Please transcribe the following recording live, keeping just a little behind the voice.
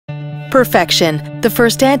PerfeXion, the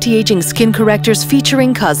first anti-aging skin correctors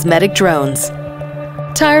featuring cosmetic drones.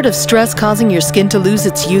 Tired of stress causing your skin to lose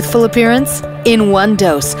its youthful appearance? In one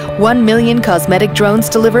dose, 1 million cosmetic drones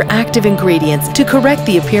deliver active ingredients to correct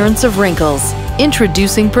the appearance of wrinkles.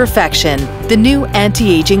 Introducing PerfeXion, the new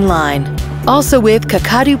anti-aging line. Also with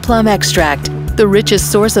Kakadu plum extract, the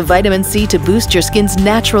richest source of vitamin C to boost your skin's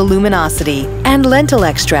natural luminosity, and lentil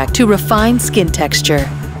extract to refine skin texture.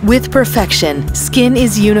 With PerfeXion, skin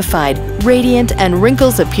is unified, radiant, and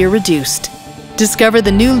wrinkles appear reduced. Discover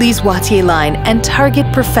the new Lise Wattier line and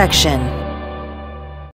target perfection.